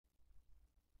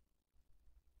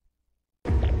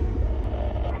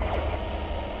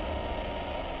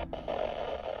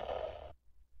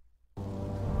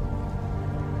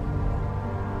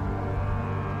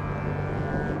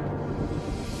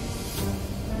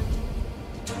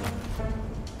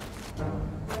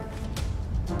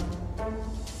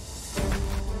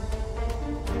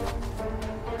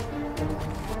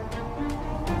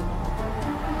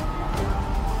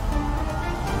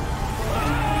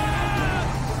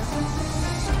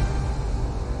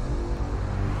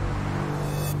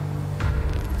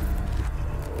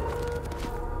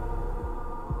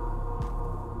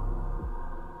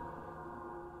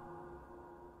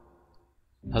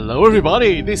Hello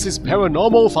everybody, this is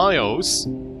Paranormal Files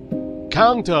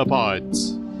Counterpart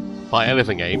by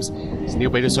Elephant Games. It's a new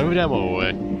beta server demo.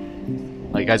 Are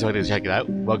you guys ready to check it out?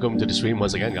 Welcome to the stream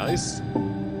once again, guys.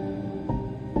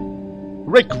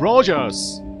 Rick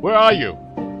Rogers! Where are you?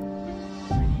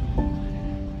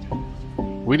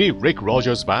 We need Rick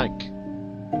Rogers back.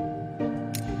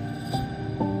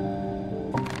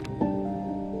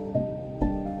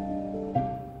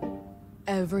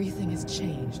 Everything has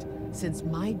changed since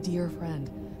my dear friend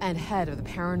and head of the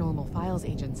Paranormal Files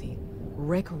Agency,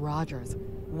 Rick Rogers,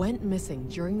 went missing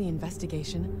during the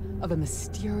investigation of a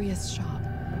mysterious shop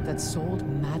that sold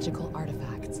magical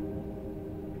artifacts.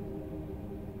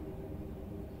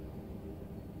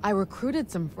 I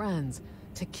recruited some friends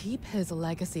to keep his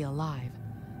legacy alive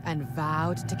and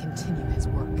vowed to continue his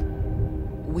work.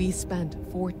 We spent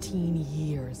 14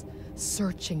 years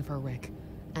searching for Rick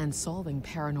and solving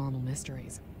paranormal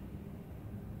mysteries.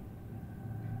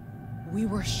 We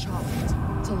were shocked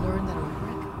to learn that a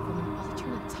Rick from an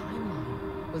alternate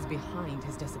timeline was behind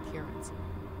his disappearance.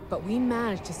 But we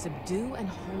managed to subdue and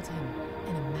hold him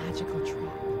in a magical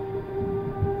trap.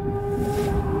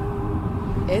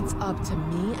 It's up to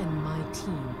me and my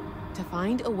team to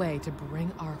find a way to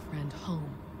bring our friend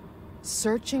home.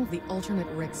 Searching the alternate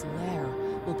Rick's lair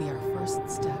will be our first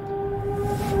step.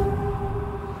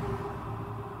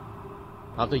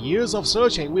 After years of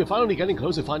searching, we're finally getting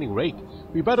close to finding Rick.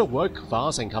 We better work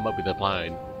fast and come up with a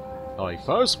plan. Alright,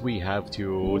 first we have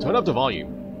to turn up the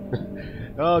volume.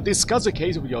 Discuss the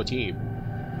case with your team.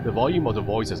 The volume of the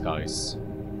voices, guys.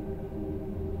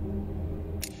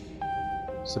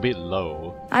 It's a bit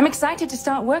low. I'm excited to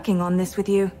start working on this with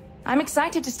you. I'm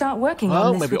excited to start working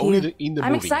on this with you. In the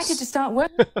I'm movies. excited to start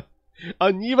working.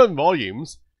 Uneven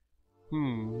volumes?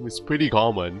 It's pretty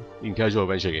common in casual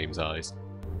adventure games, guys.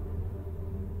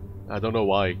 I don't know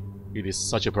why it is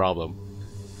such a problem.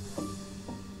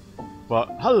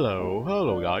 But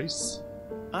hello guys.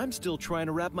 I'm still trying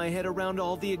to wrap my head around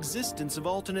all the existence of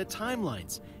alternate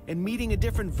timelines and meeting a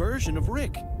different version of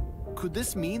Rick. Could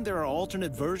this mean there are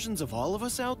alternate versions of all of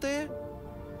us out there?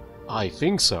 I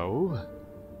think so.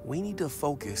 We need to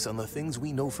focus on the things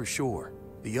we know for sure.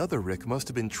 The other Rick must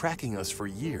have been tracking us for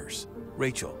years.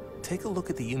 Rachel, take a look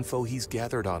at the info he's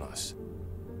gathered on us.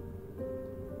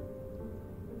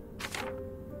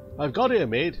 I've got to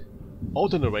admit,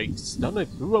 alternate Rick's done a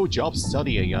thorough job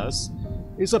studying us.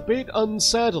 It's a bit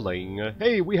unsettling.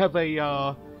 Hey, we have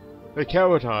a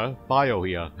character bio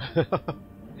here.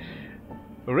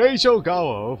 Rachel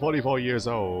Gower, 44 years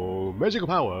old, magical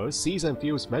powers, sees and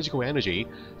feels magical energy,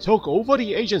 took over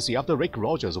the agency after Rick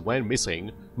Rogers went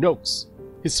missing. Notes: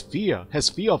 his has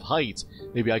fear of heights,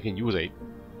 maybe I can use it.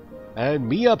 And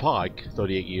Mia Park,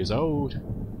 38 years old.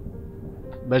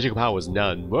 Magical powers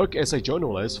none, worked as a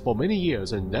journalist for many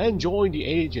years and then joined the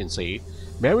agency,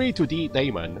 married to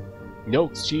Damon.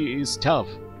 Notes: she is tough,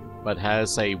 but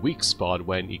has a weak spot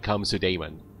when it comes to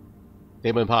Damon.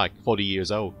 Damon Park, 40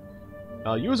 years old.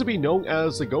 Used to be known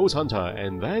as the Ghost Hunter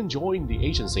and then joined the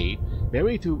agency,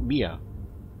 married to Mia.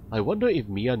 I wonder if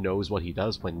Mia knows what he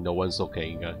does when no one's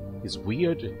looking. His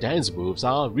weird dance moves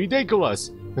are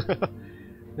ridiculous!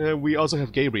 We also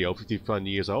have Gabriel, 51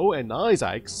 years old, and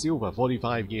Isaac, Silver,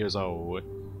 45 years old.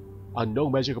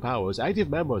 Unknown magical powers, active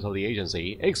members of the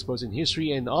agency, experts in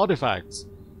history and artifacts.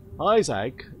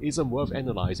 Isaac isn't worth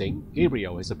analyzing.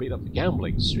 Gabriel has a bit of a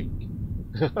gambling streak.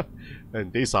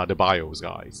 And these are the bios,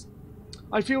 guys.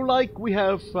 I feel like we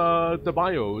have the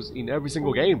bios in every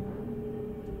single game.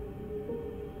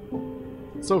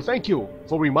 So thank you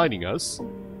for reminding us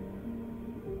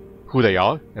who they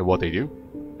are and what they do.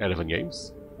 Elephant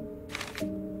Games.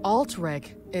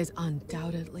 Alt-Rick is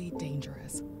undoubtedly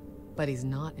dangerous, but he's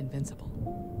not invincible.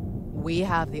 We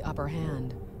have the upper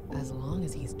hand as long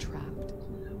as he's trapped.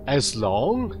 As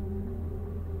long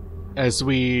as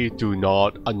we do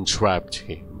not untrap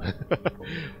him.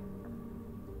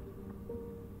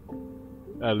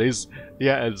 At least,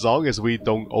 yeah, as long as we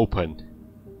don't open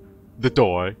the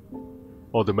door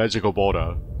or the magical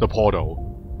border, the portal.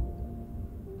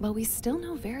 But we still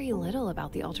know very little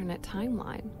about the alternate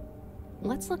timeline.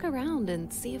 Let's look around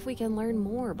and see if we can learn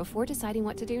more before deciding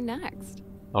what to do next.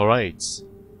 Alright.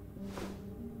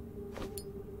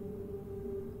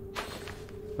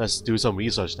 Let's do some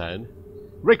research then.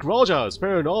 Rick Rogers,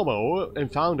 paranormal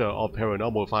and founder of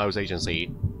Paranormal Files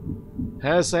Agency,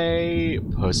 has a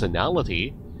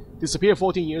personality. Disappeared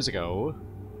 14 years ago.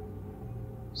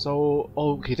 So,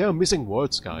 okay, there are missing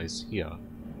words, guys, here.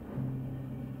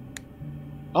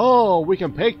 Oh, we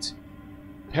can pick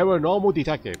paranormal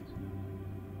detective.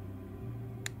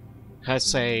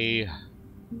 Has a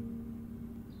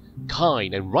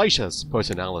kind and righteous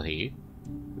personality.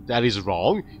 That is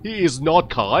wrong. He is not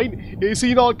kind. Is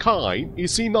he not kind?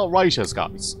 Is he not righteous,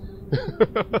 guys?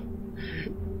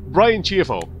 Bright and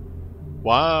cheerful.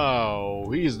 Wow,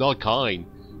 he is not kind.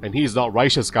 And he is not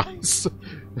righteous, guys.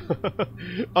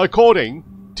 According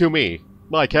to me,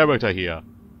 my character here.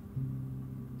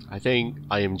 I think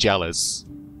I am jealous.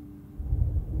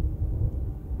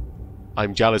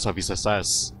 I'm jealous of his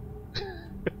success.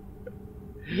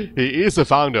 He is the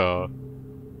founder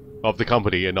of the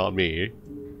company and not me.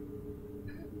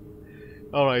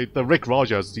 Alright, the Rick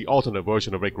Rogers, the alternate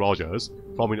version of Rick Rogers,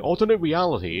 from an alternate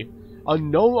reality, a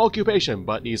known occupation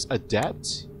but is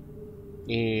adept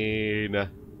in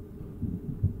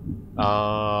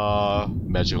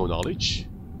magical knowledge.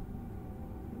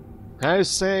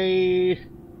 Has a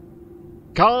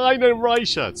kind and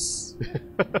righteous.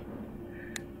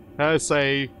 Has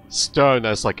a stern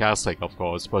and sarcastic, of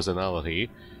course, personality.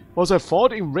 Was at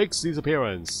fault in Rick's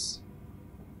disappearance.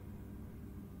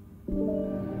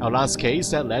 Our last case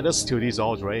that led us to this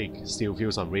old Rick still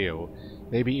feels unreal.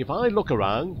 Maybe if I look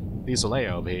around this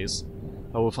layer of his,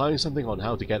 I will find something on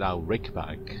how to get our Rick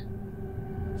back.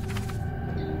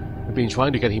 I've been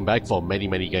trying to get him back for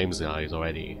many games guys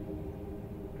already.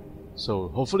 So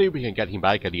hopefully we can get him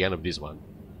back at the end of this one.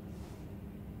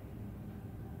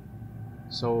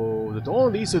 So the door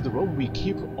leads to the room we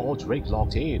keep old Rick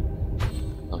locked in.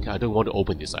 Okay, I don't want to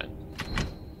open this end.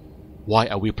 Why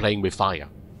are we playing with fire?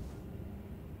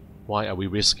 Why are we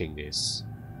risking this?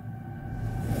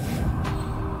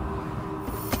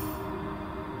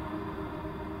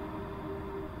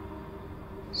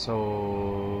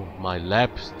 So my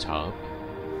laptop.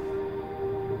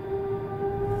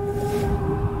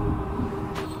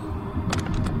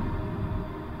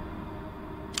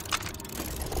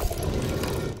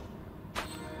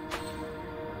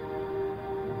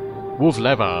 Wolf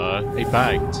lever, a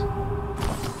bag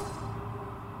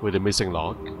with a missing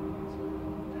lock.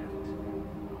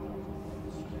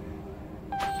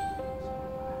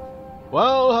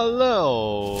 Well,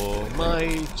 hello,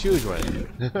 my children.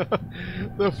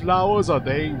 The flowers are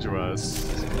dangerous.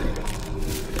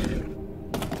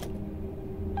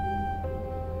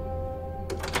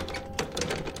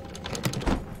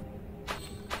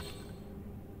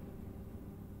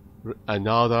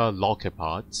 Another locket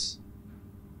part.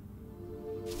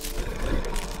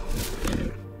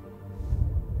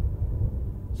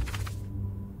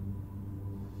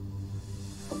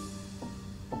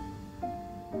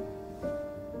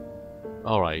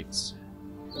 Alright,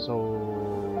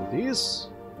 so this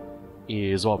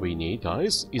is what we need,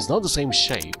 guys. It's not the same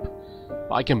shape,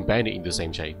 but I can bend it in the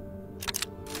same shape.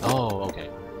 Oh, okay.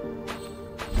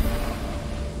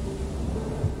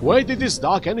 Where did this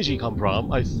dark energy come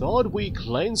from? I thought we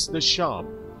cleansed the shop.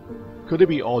 Could it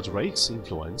be Aldrake's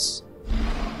influence?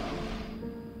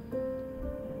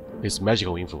 His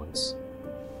magical influence.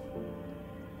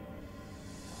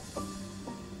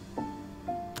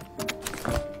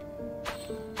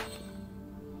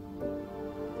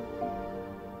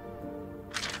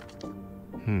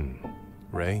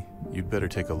 Ray, you'd better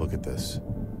take a look at this.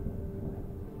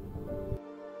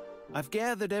 I've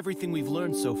gathered everything we've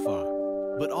learned so far,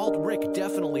 but Alt Rick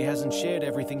definitely hasn't shared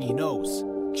everything he knows.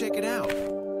 Check it out.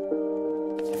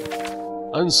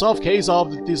 Unsolved case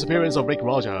of the disappearance of Rick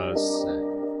Rogers.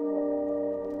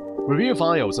 Review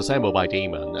files assembled by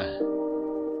Demon.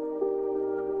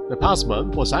 The past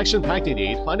month was action-packed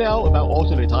indeed. Finding out about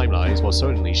alternate timelines was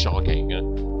certainly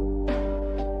shocking.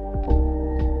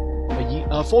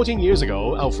 14 years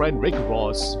ago, our friend Rick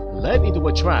was led into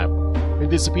a trap and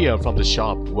disappeared from the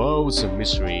shop World's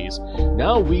Mysteries.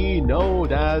 Now we know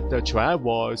that the trap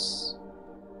was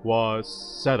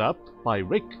set up by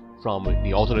Rick from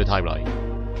the alternate timeline.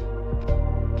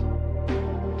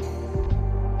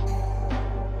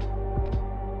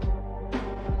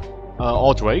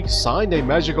 Aldrake signed a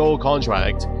magical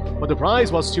contract, but the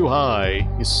price was too high,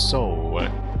 his soul.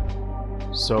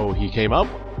 So he came up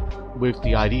with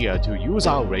the idea to use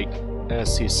our Rick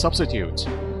as his substitute.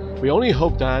 We only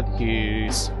hope that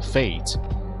his fate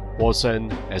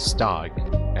wasn't as dark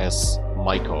as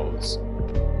Michael's,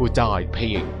 who died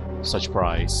paying such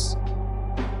price.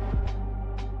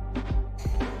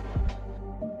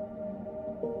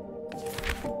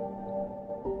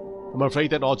 I'm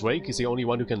afraid that Aldrake is the only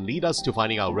one who can lead us to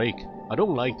finding our Rick. I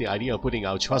don't like the idea of putting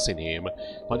our trust in him,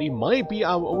 but it might be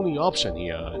our only option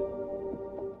here.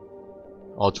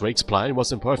 Aldrake's plan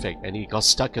wasn't perfect, and he got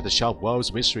stuck at the shop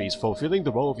World's Mysteries, fulfilling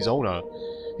the role of his owner.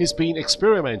 He's been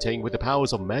experimenting with the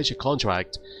powers of magic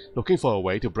contract, looking for a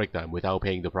way to break them without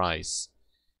paying the price.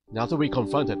 And after we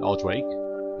confronted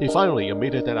Aldrake, He finally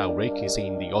admitted that our Rick is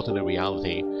in the alternate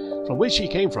reality from which he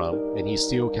came from, and he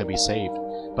still can be saved.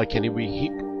 But can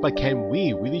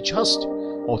we really trust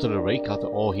alternate Rick after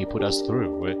all he put us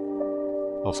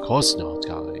through? Of course not,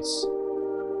 guys.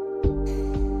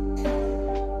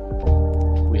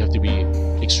 We have to be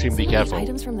extremely careful.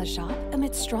 Items from the shop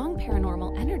emit strong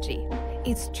paranormal energy.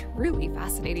 It's truly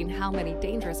fascinating how many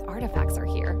dangerous artifacts are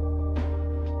here.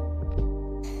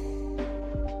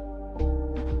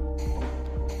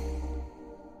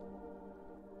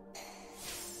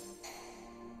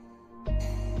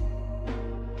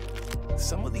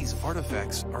 Some of these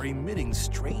artifacts are emitting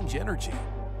strange energy.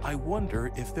 I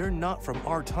wonder if they're not from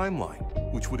our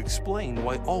timeline, which would explain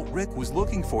why Alt Rick was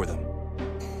looking for them.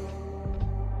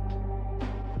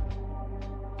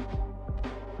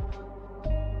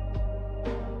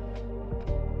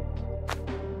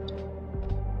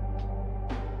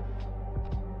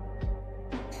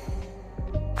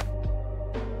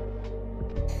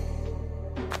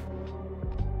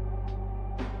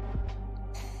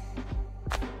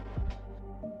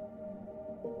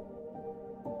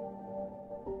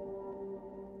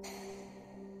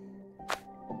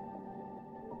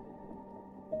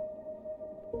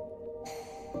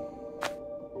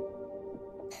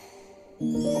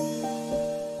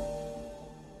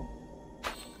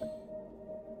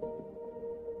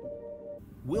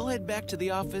 We'll head back to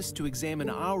the office to examine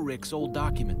our Rick's old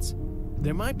documents.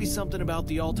 There might be something about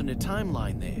the alternate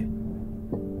timeline there.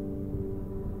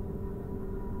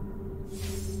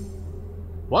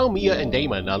 While Mia and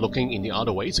Damon are looking in the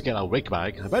other way to get our Rick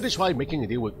back, I better try making a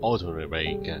deal with alternate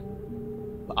Rick.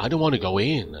 But I don't want to go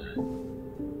in.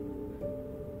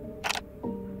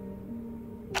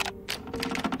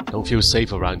 Don't feel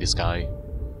safe around this guy.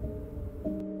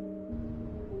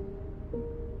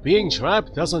 Being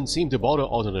trapped doesn't seem to bother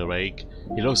alternate Rick.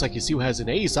 He looks like he still has an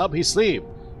ace up his sleeve.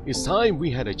 It's time we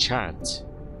had a chat.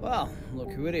 Well, look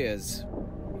who it is.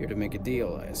 Here to make a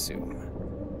deal, I assume.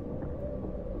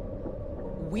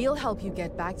 We'll help you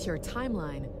get back to your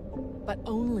timeline, but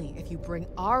only if you bring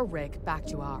our Rick back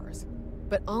to ours.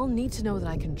 But I'll need to know that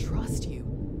I can trust you,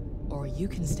 or you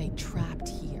can stay trapped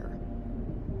here.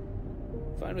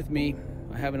 Fine with me.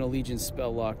 I have an allegiance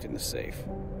spell locked in the safe.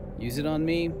 Use it on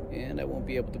me, and I won't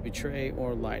be able to betray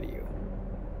or lie to you.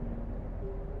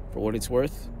 For what it's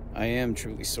worth, I am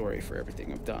truly sorry for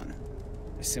everything I've done.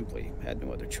 I simply had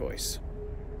no other choice.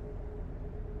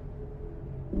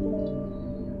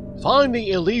 Find the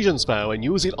illusion spell and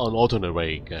use it on alternate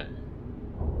Rick.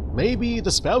 Maybe the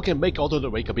spell can make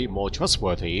alternate Rick a bit more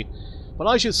trustworthy, but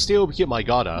I should still keep my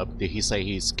guard up. Did he say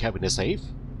he's kept in the safe?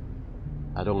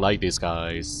 I don't like these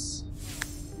guys.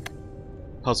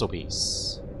 Puzzle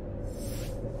piece.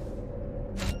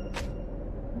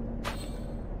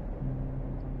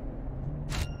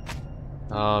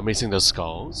 Missing the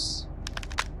skulls.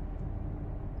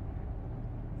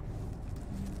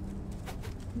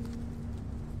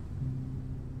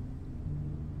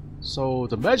 So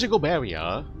the magical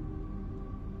barrier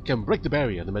can break the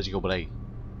barrier, the magical blade.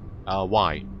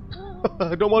 Why?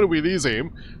 I don't want to release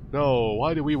him. No,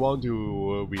 why do we want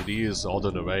to release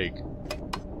alternate Rick?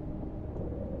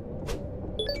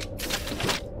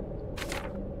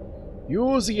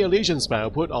 Use the illusion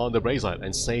spell put on the bracelet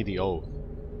and say the oath.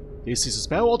 This is a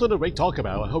spell alternate Rick talk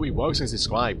about. I hope it works as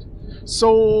described.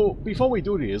 So before we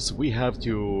do this, we have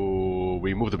to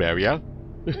remove the barrier.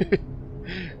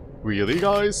 Really,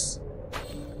 guys?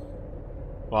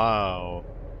 Wow.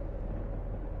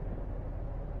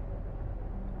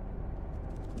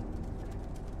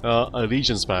 A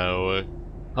legion spell,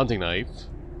 hunting knife.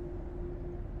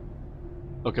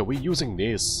 Okay, we're using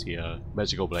this here,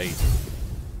 magical blade.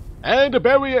 And the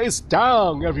barrier is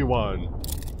down, everyone!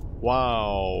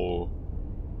 Wow.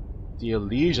 The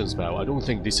illusion spell, I don't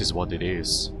think this is what it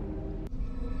is.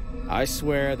 I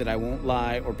swear that I won't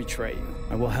lie or betray you.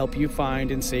 I will help you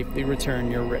find and safely return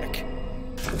your Rick.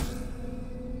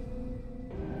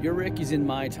 Your Rick is in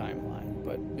my timeline,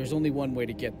 but there's only one way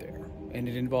to get there, and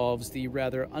it involves the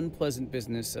rather unpleasant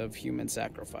business of human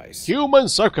sacrifice. Human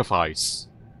sacrifice?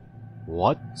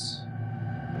 What?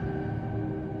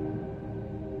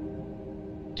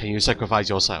 Can you sacrifice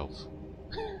yourself?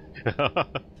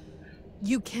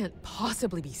 You can't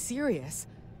possibly be serious.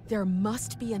 There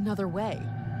must be another way.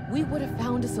 We would have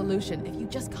found a solution if you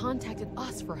just contacted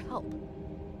us for help.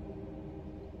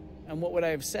 And what would I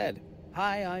have said?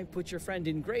 Hi, I put your friend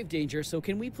in grave danger, so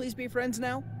can we please be friends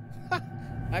now?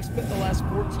 I've spent the last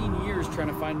 14 years trying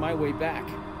to find my way back.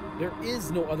 There is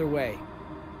no other way.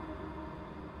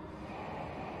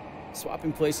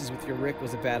 Swapping places with your Rick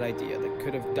was a bad idea that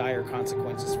could have dire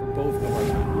consequences for both of our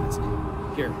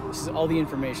timelines. Here, this is all the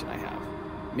information I have.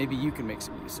 Maybe you can make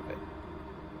some use of it.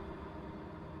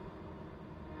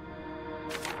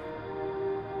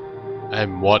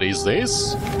 And what is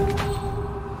this?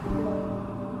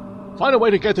 Find a way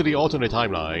to get to the alternate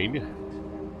timeline.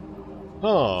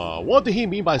 Huh, what did he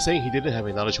mean by saying he didn't have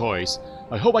another choice?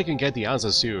 I hope I can get the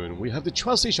answer soon. We have to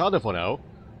trust each other for now.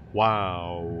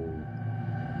 Wow.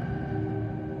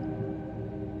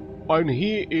 And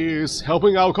he is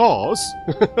helping our cause.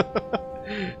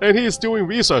 And he is doing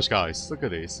research, guys. Look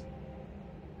at this.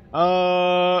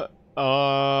 Do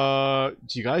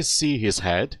you guys see his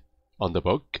head on the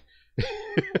book?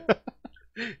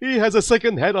 He has a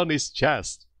second head on his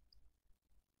chest.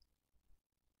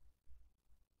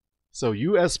 So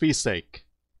USB stick.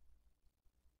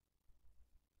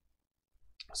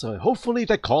 So hopefully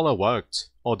that collar worked.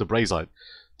 Or the bracelet.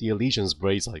 The allegiance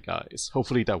bracelet, guys.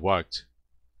 Hopefully that worked.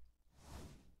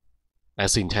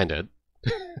 As intended.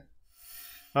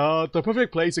 The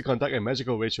perfect place to conduct a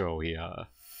magical ritual here.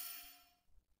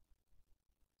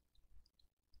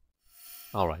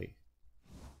 Alright.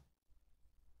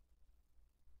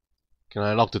 Can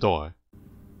I lock the door?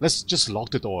 Let's just lock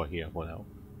the door here for now.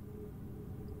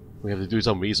 We have to do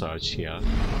some research here.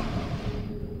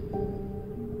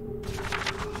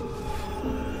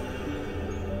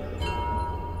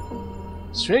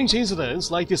 Strange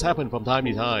incidents like this happen from time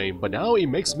to time, but now it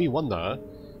makes me wonder,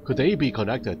 could they be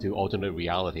connected to alternate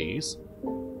realities?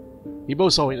 People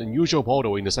saw an unusual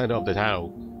portal in the center of the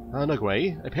town. Anna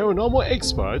Gray, a paranormal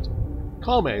expert,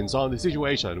 comments on the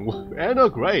situation. Anna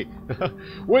Gray!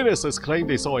 Witnesses claim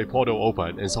they saw a portal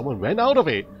open and someone ran out of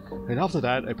it, and after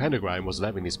that a pentagram was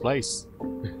left in its place.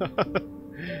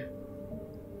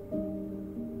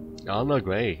 Anna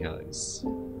Gray, guys.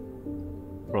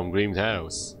 From Grimm's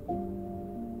house.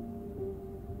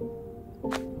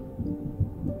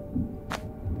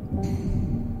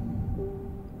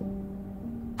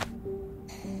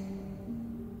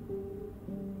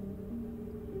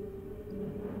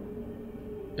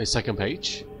 A second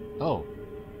page? Oh.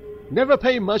 Never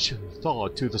pay much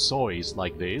thought to the stories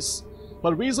like this,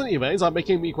 but recent events are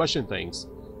making me question things.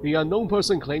 The unknown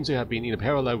person claims to have been in a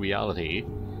parallel reality.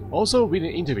 Also read an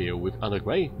interview with Anna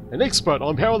Gray, an expert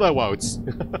on parallel worlds.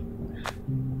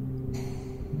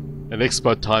 An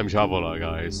expert time traveler,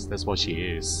 guys. That's what she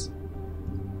is.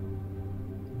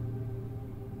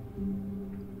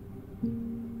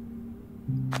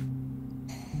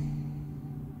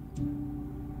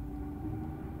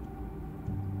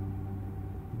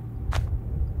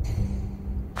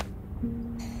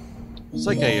 It's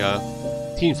like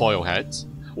a tinfoil hat.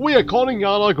 We are calling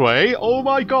Anna Gray? Oh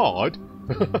my god!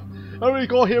 I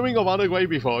recall hearing of Anna Gray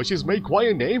before. She's made quite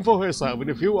a name for herself in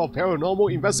the field of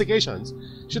paranormal investigations.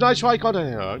 Should I try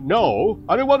contacting her? No!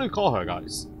 I don't want to call her,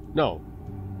 guys. No.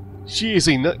 She is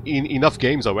in enough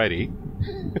games already.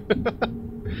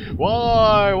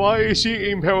 Why? Why is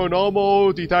she in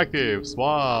Paranormal Detectives?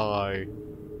 Why?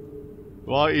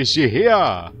 Why is she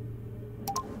here?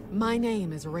 My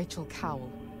name is Rachel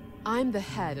Cowell. I'm the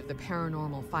head of the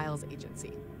Paranormal Files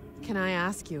Agency. Can I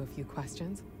ask you a few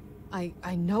questions?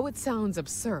 I know it sounds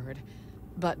absurd,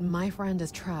 but my friend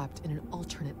is trapped in an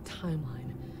alternate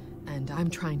timeline, and I'm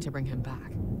trying to bring him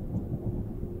back.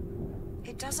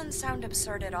 It doesn't sound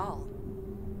absurd at all.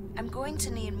 I'm going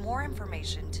to need more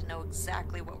information to know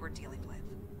exactly what we're dealing with.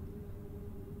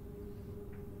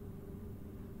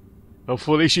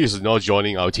 Hopefully she's not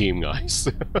joining our team, guys.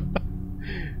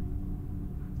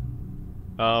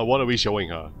 What are we showing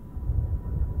her?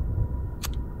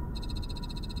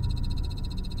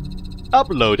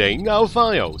 Uploading our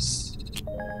files.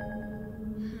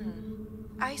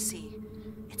 I see.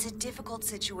 It's a difficult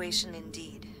situation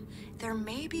indeed. There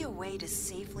may be a way to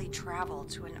safely travel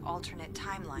to an alternate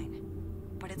timeline,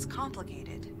 but it's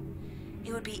complicated.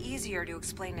 It would be easier to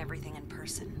explain everything in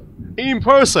person. In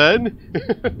person?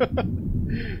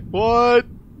 What?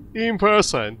 In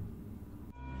person?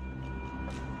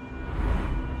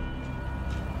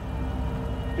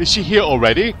 Is she here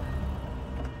already?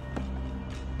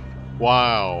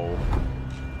 Wow.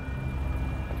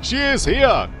 She is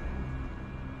here!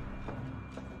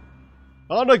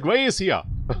 Anna Gray is here!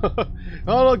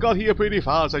 Anna got here pretty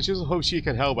fast. I just hope she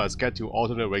can help us get to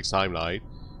alternate Rick's timeline.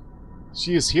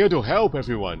 She is here to help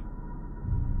everyone.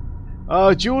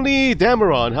 Julie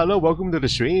Dameron, hello, welcome to the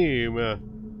stream.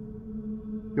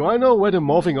 Do I know where the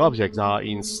morphing objects are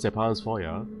in Stepan's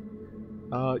foyer?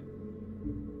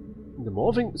 The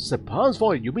morphing... Stepan's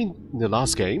foyer? You mean in the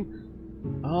last game?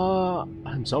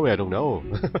 I'm sorry, I don't know.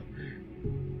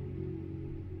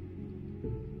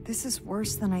 This is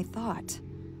worse than I thought.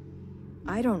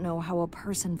 I don't know how a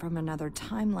person from another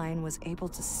timeline was able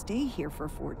to stay here for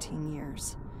 14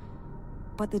 years.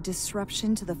 but the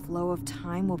disruption to the flow of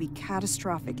time will be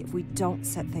catastrophic if we don't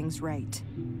set things right.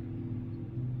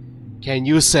 Can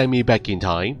you send me back in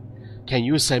time? Can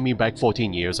you send me back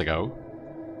 14 years ago?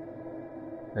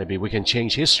 Maybe we can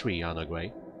change history, Anna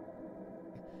Gray.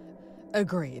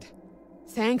 Agreed.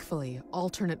 Thankfully,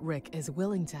 alternate Rick is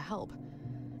willing to help.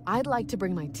 I'd like to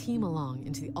bring my team along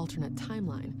into the alternate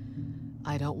timeline.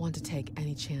 I don't want to take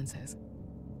any chances.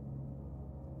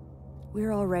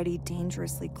 We're already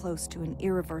dangerously close to an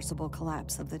irreversible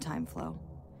collapse of the time flow.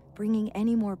 Bringing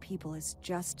any more people is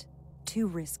just too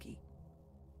risky.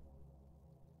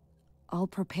 I'll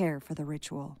prepare for the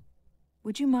ritual.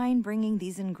 Would you mind bringing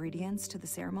these ingredients to the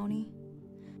ceremony?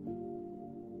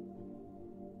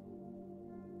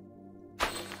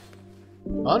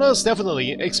 Anna's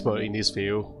definitely an expert in this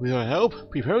field. With her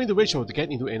help, preparing the ritual to get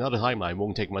into another timeline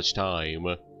won't take much time.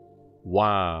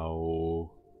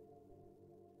 Wow.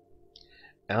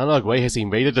 Anna Gray has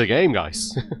invaded the game,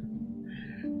 guys.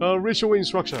 Ritual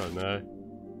instruction.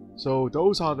 So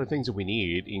those are the things that we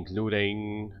need,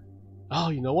 including... Oh,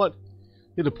 you know what?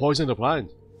 Need to poison the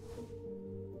plant.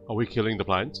 Are we killing the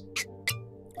plant?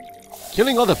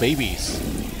 Killing all the babies.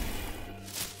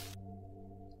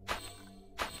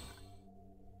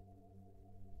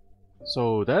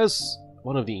 So that's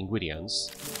one of the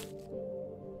ingredients.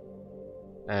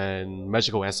 And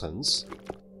magical essence.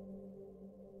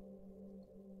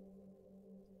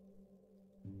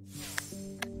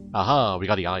 Aha, we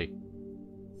got the eye.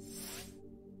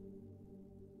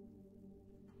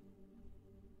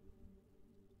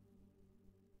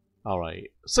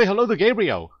 Alright. Say hello to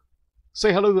Gabriel.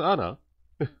 Say hello to Anna.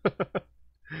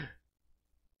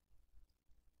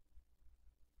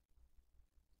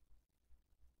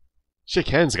 Shake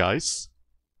hands, guys.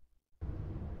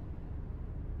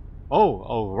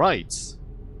 Oh, right.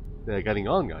 They're getting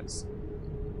on, guys.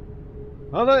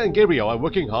 Anna and Gabriel are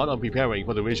working hard on preparing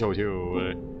for the ritual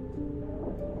too.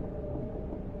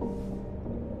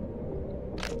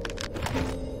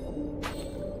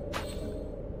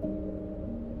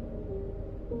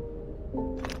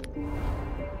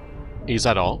 Is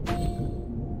that all?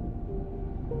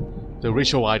 The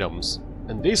ritual items.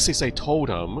 And this is a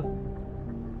totem.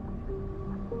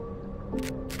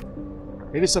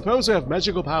 It is supposed to have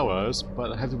magical powers,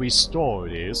 but have to restore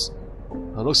this.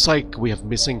 It looks like we have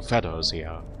missing feathers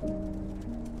here.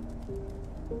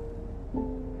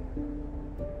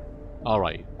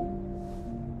 Alright.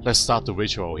 Let's start the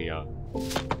ritual here.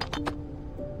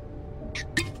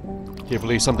 Can you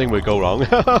believe something will go wrong?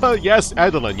 Yes,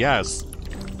 Adeline, yes!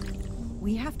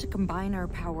 We have to combine our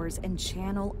powers and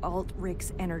channel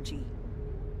Alt-Rick's energy.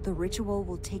 The ritual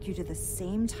will take you to the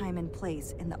same time and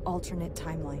place in the alternate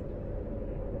timeline.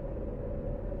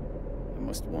 I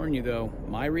must warn you though,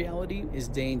 my reality is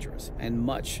dangerous and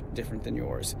much different than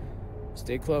yours.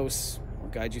 Stay close, I'll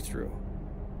guide you through.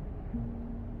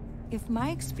 If my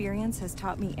experience has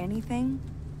taught me anything,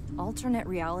 alternate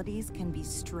realities can be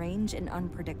strange and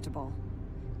unpredictable.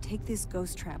 Take this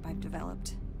ghost trap I've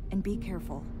developed, and be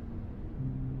careful.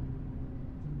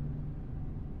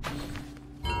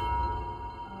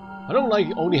 I don't like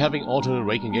only having alternate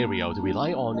Rick and Gabriel to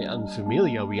rely on an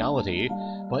unfamiliar reality,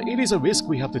 but it is a risk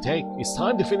we have to take. It's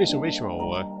time to finish the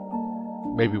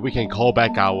ritual. Maybe we can call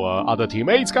back our other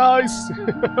teammates, guys?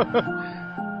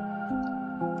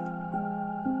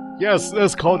 Yes,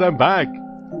 let's call them back.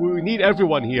 We need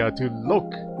everyone here to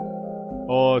look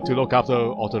after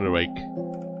alternate Rick.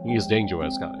 He is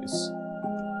dangerous, guys.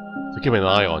 So keep an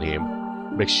eye on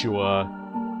him. Make sure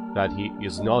that he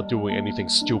is not doing anything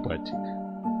stupid.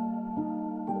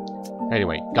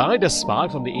 Anyway, guide the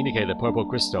spark from the indicated purple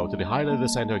crystal to the highlighted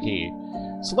center key.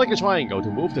 Select a triangle to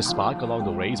move the spark along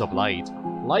the rays of light.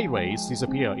 Light rays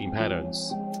disappear in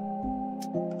patterns.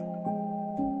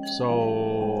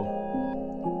 So...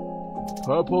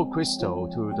 purple crystal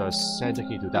to the center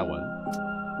key to that one.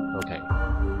 Okay.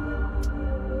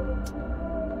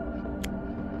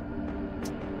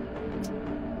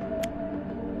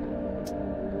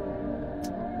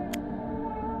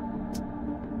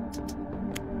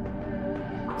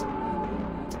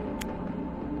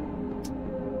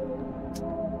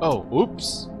 Oh,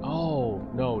 oops. Oh,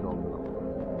 no.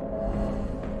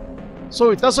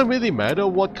 So it doesn't really matter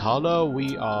what color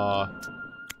we are...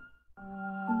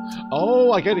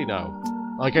 Oh, I get it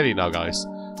now. Guys.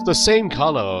 The same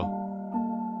color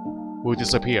will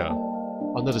disappear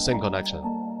under the same connection.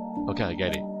 Okay, I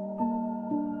get it.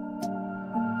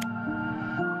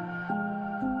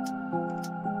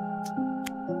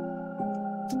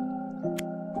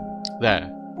 There.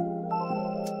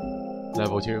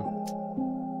 Level 2.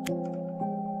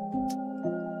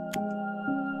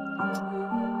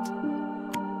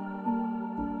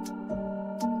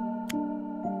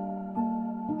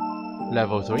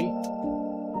 Level 3.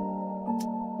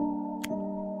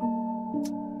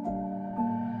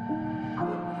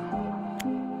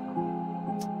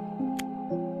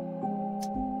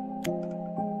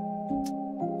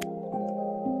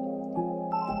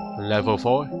 Level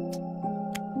 4.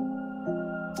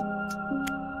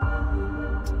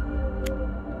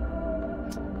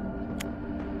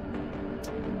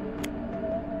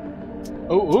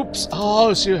 Oh, oops!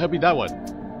 Oh, should have been that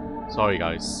one. Sorry,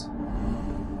 guys.